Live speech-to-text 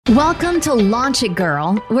Welcome to Launch It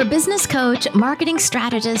Girl, where business coach, marketing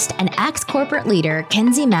strategist, and ex-corporate leader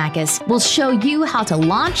Kenzie Mackis will show you how to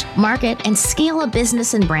launch, market, and scale a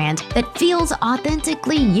business and brand that feels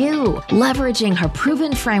authentically you, leveraging her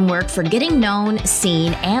proven framework for getting known,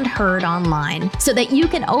 seen, and heard online so that you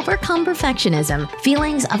can overcome perfectionism,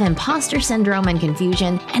 feelings of imposter syndrome and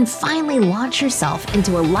confusion, and finally launch yourself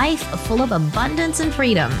into a life full of abundance and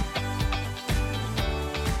freedom.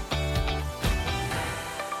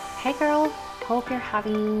 Hey girl, hope you're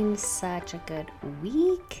having such a good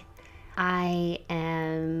week. I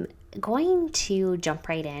am going to jump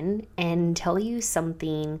right in and tell you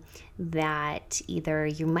something that either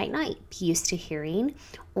you might not be used to hearing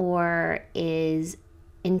or is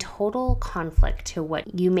in total conflict to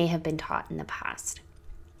what you may have been taught in the past.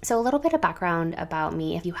 So a little bit of background about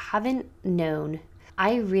me. If you haven't known,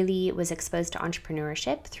 I really was exposed to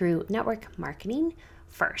entrepreneurship through network marketing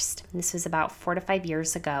first. This was about 4 to 5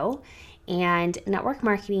 years ago, and network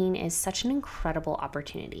marketing is such an incredible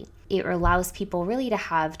opportunity. It allows people really to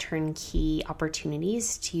have turnkey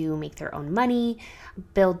opportunities to make their own money,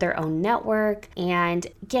 build their own network, and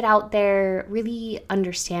get out there, really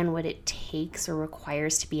understand what it takes or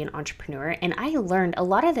requires to be an entrepreneur. And I learned a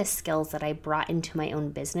lot of the skills that I brought into my own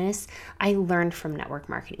business, I learned from network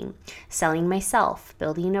marketing, selling myself,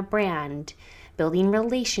 building a brand, building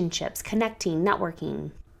relationships, connecting, networking.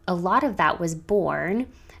 A lot of that was born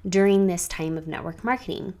during this time of network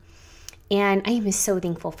marketing. And I am so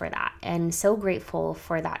thankful for that and so grateful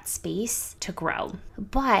for that space to grow.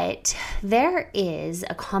 But there is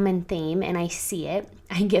a common theme, and I see it.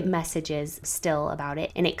 I get messages still about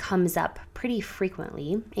it, and it comes up pretty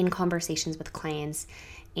frequently in conversations with clients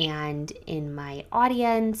and in my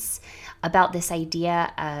audience about this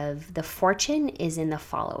idea of the fortune is in the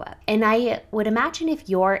follow-up. And I would imagine if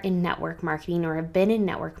you're in network marketing or have been in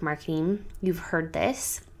network marketing, you've heard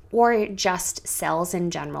this, or just sales in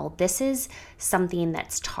general. This is something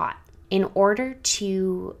that's taught. In order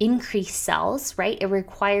to increase sales, right, it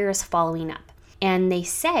requires following up. And they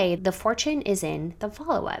say the fortune is in the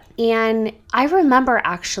follow-up. And I remember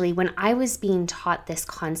actually when I was being taught this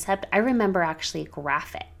concept, I remember actually a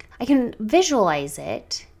graphic. I can visualize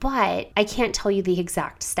it, but I can't tell you the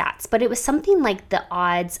exact stats. But it was something like the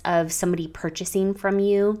odds of somebody purchasing from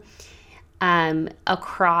you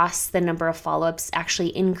across the number of follow-ups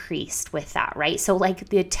actually increased with that, right? So like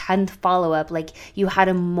the 10th follow-up, like you had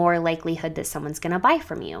a more likelihood that someone's going to buy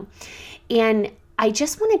from you. And I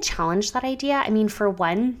just want to challenge that idea. I mean, for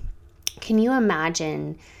one, can you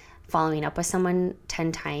imagine following up with someone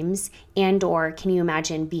 10 times, and or can you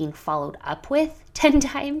imagine being followed up with 10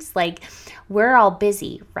 times? Like, we're all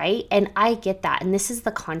busy, right? And I get that. And this is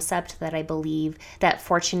the concept that I believe that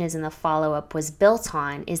fortune is in the follow-up was built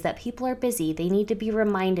on, is that people are busy. They need to be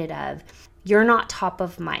reminded of, you're not top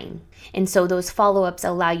of mind. And so those follow-ups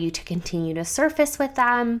allow you to continue to surface with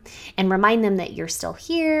them and remind them that you're still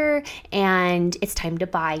here and it's time to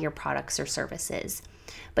buy your products or services.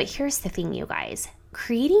 But here's the thing, you guys.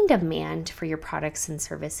 Creating demand for your products and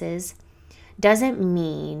services doesn't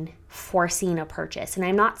mean forcing a purchase. And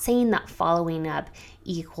I'm not saying that following up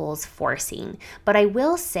equals forcing, but I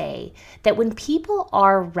will say that when people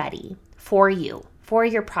are ready for you, for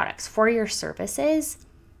your products, for your services,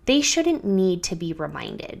 they shouldn't need to be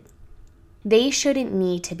reminded. They shouldn't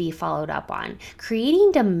need to be followed up on.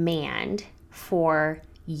 Creating demand for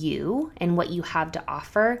you and what you have to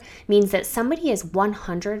offer means that somebody is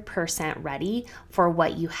 100% ready for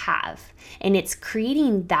what you have. And it's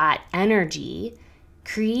creating that energy,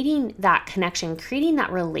 creating that connection, creating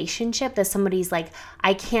that relationship that somebody's like,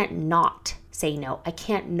 I can't not say no. I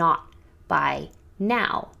can't not buy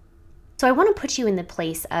now. So I want to put you in the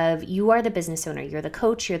place of, you are the business owner, you're the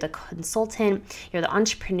coach, you're the consultant, you're the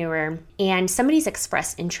entrepreneur, and somebody's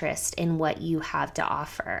expressed interest in what you have to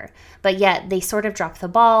offer. But yet they sort of drop the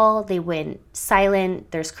ball, they went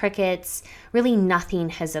silent, there's crickets, really nothing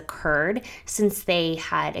has occurred since they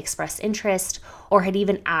had expressed interest or had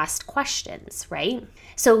even asked questions, right?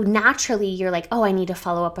 So naturally you're like, oh, I need to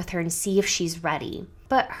follow up with her and see if she's ready.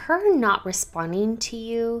 But her not responding to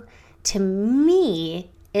you, to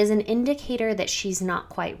me, is an indicator that she's not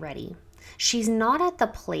quite ready. She's not at the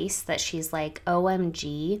place that she's like,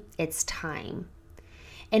 OMG, it's time.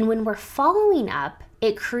 And when we're following up,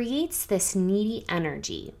 it creates this needy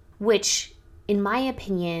energy, which in my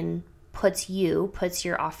opinion puts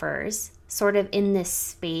your offers sort of in this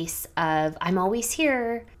space of, I'm always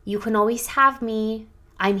here, you can always have me,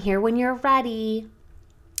 I'm here when you're ready.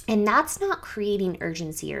 And that's not creating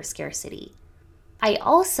urgency or scarcity. I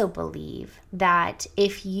also believe that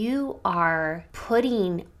if you are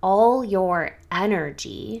putting all your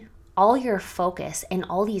energy all your focus and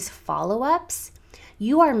all these follow-ups,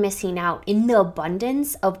 you are missing out in the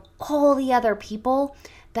abundance of all the other people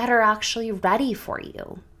that are actually ready for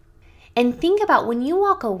you. And think about when you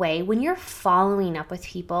walk away, when you're following up with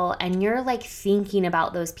people and you're like thinking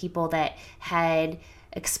about those people that had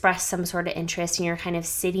expressed some sort of interest, and you're kind of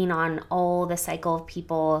sitting on all the cycle of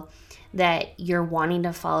people that you're wanting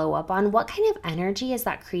to follow up on, what kind of energy is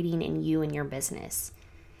that creating in you and your business?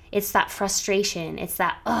 It's that frustration. It's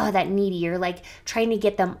that needy. You're like trying to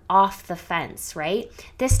get them off the fence, right?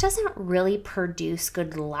 This doesn't really produce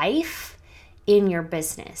good life in your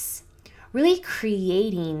business. Really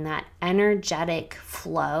creating that energetic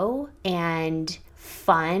flow and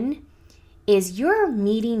fun is you're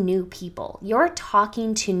meeting new people. You're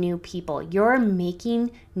talking to new people. You're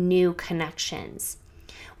making new connections.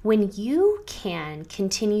 When you can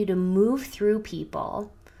continue to move through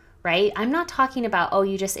people, right? I'm not talking about,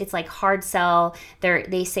 it's like hard sell,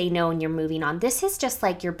 they say no and you're moving on. This is just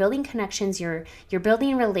like you're building connections, you're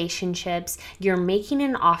building relationships, you're making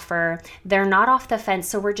an offer, they're not off the fence,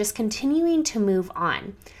 so we're just continuing to move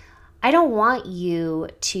on. I don't want you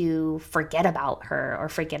to forget about her or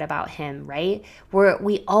forget about him, right?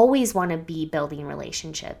 We always want to be building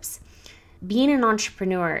relationships. Being an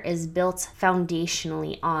entrepreneur is built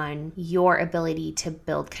foundationally on your ability to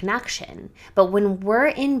build connection. But when we're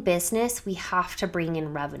in business, we have to bring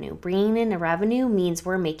in revenue. Bringing in revenue means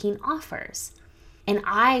we're making offers. And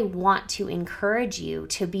I want to encourage you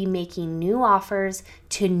to be making new offers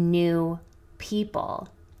to new people.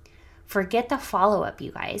 Forget the follow-up,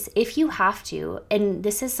 you guys. If you have to, and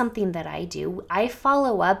this is something that I do, I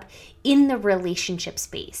follow up in the relationship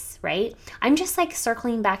space, right? I'm just like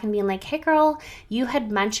circling back and being like, hey girl, you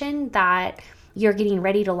had mentioned that you're getting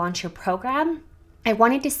ready to launch your program. I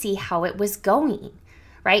wanted to see how it was going,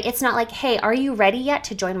 right? It's not like, hey, are you ready yet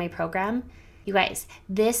to join my program? You guys,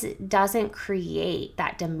 this doesn't create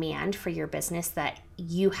that demand for your business that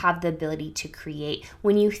you have the ability to create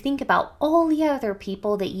when you think about all the other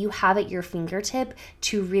people that you have at your fingertip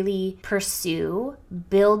to really pursue,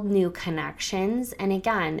 build new connections, and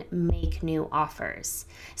again, make new offers.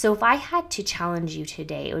 So if I had to challenge you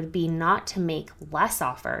today, it would be not to make less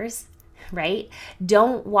offers, right?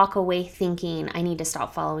 Don't walk away thinking I need to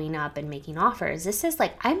stop following up and making offers. This is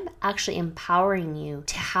like, I'm actually empowering you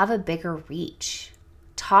to have a bigger reach.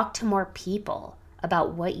 Talk to more people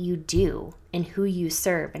about what you do and who you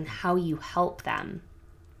serve and how you help them.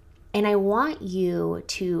 And I want you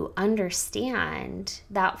to understand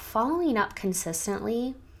that following up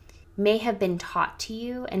consistently may have been taught to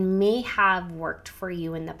you and may have worked for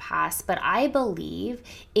you in the past, but I believe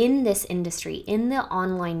in this industry, in the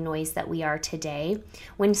online noise that we are today,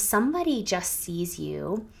 when somebody just sees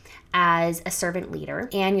you as a servant leader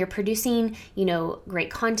and you're producing, great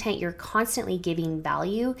content, you're constantly giving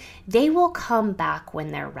value, they will come back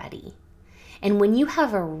when they're ready. And when you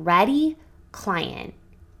have a ready client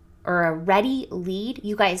or a ready lead,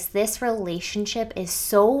 you guys, this relationship is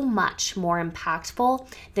so much more impactful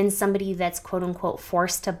than somebody that's quote unquote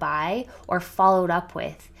forced to buy or followed up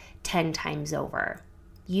with 10 times over.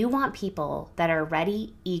 You want people that are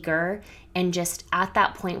ready, eager, and just at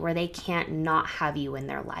that point where they can't not have you in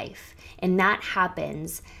their life. And that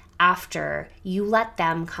happens after you let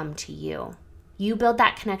them come to you. You build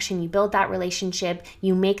that connection, you build that relationship,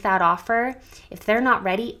 you make that offer. If they're not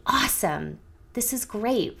ready, awesome. This is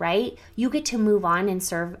great, right? You get to move on and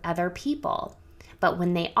serve other people. But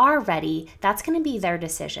when they are ready, that's going to be their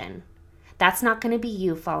decision. That's not going to be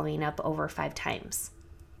you following up over 5 times.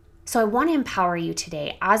 So I want to empower you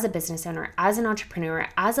today as a business owner, as an entrepreneur,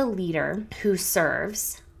 as a leader who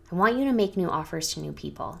serves. I want you to make new offers to new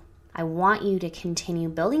people. I want you to continue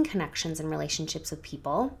building connections and relationships with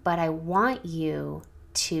people, but I want you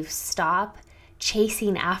to stop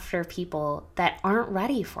chasing after people that aren't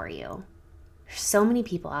ready for you. There's so many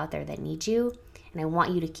people out there that need you, and I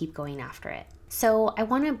want you to keep going after it. So I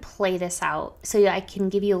want to play this out so I can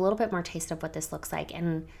give you a little bit more taste of what this looks like,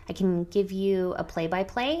 and I can give you a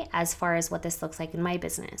play-by-play as far as what this looks like in my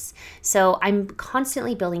business. So I'm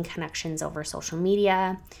constantly building connections over social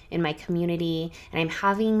media, in my community, and I'm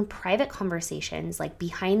having private conversations, like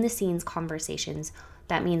behind-the-scenes conversations.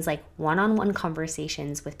 That means like one-on-one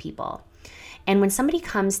conversations with people. And when somebody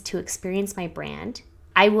comes to experience my brand,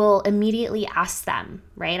 I will immediately ask them,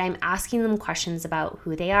 right? I'm asking them questions about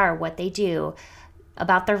who they are, what they do,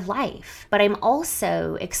 about their life. But I'm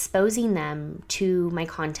also exposing them to my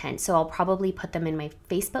content. So I'll probably put them in my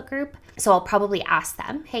Facebook group. So I'll probably ask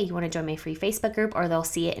them, hey, you want to join my free Facebook group? Or they'll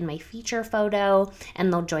see it in my feature photo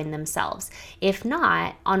and they'll join themselves. If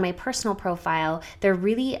not, on my personal profile, they're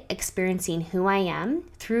really experiencing who I am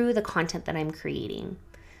through the content that I'm creating.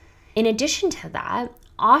 In addition to that,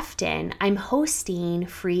 often I'm hosting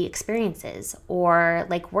free experiences or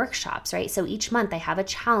like workshops, right? So each month I have a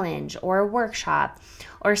challenge or a workshop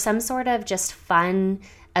or some sort of just fun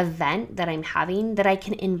event that I'm having that I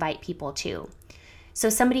can invite people to. So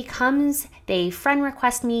somebody comes, they friend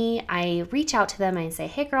request me, I reach out to them and I say,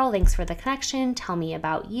 hey girl, thanks for the connection, tell me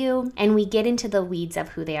about you. And we get into the weeds of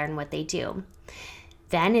who they are and what they do.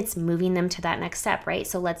 Then it's moving them to that next step, right?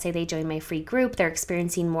 So let's say they join my free group, they're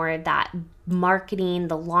experiencing more of that marketing,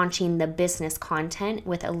 the launching, the business content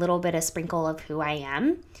with a little bit of sprinkle of who I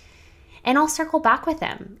am. And I'll circle back with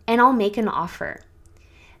them and I'll make an offer.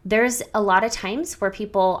 There's a lot of times where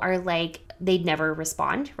people are like, they'd never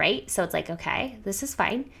respond, right? So it's like, okay, this is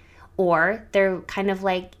fine. Or they're kind of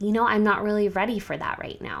like, I'm not really ready for that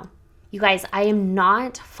right now. You guys, I am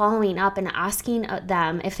not following up and asking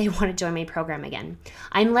them if they want to join my program again.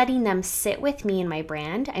 I'm letting them sit with me in my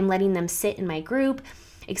brand. I'm letting them sit in my group,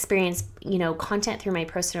 experience, content through my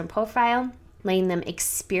personal profile, letting them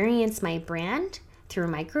experience my brand through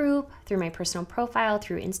my group, through my personal profile,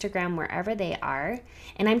 through Instagram, wherever they are.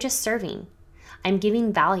 And I'm just serving. I'm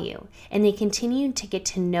giving value. And they continue to get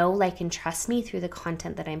to know, like, and trust me through the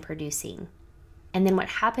content that I'm producing. And then what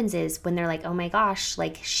happens is when they're like, oh my gosh,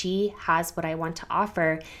 like she has what I want to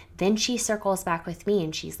offer, then she circles back with me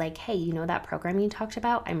and she's like, hey, that program you talked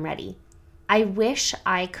about? I'm ready. I wish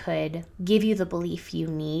I could give you the belief you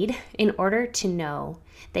need in order to know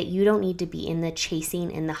that you don't need to be in the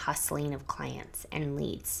chasing and the hustling of clients and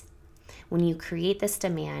leads. When you create this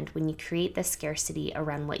demand, when you create this scarcity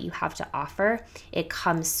around what you have to offer, it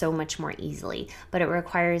comes so much more easily. But it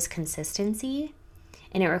requires consistency.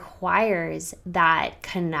 And it requires that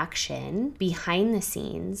connection behind the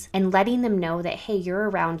scenes and letting them know that, hey, you're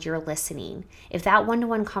around, you're listening. If that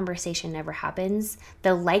one-to-one conversation never happens,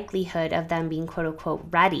 the likelihood of them being quote unquote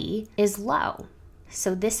ready is low.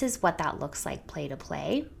 So this is what that looks like play to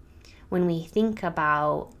play when we think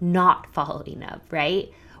about not following up,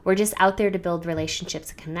 right? We're just out there to build relationships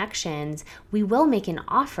and connections. We will make an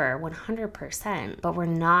offer 100%, but we're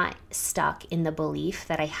not stuck in the belief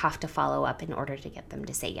that I have to follow up in order to get them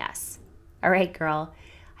to say yes. All right, girl,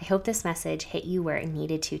 I hope this message hit you where it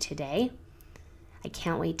needed to today. I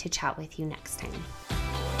can't wait to chat with you next time.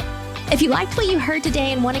 If you liked what you heard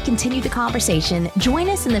today and want to continue the conversation, join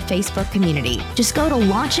us in the Facebook community. Just go to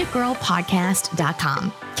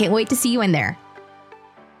launchitgirlpodcast.com. Can't wait to see you in there.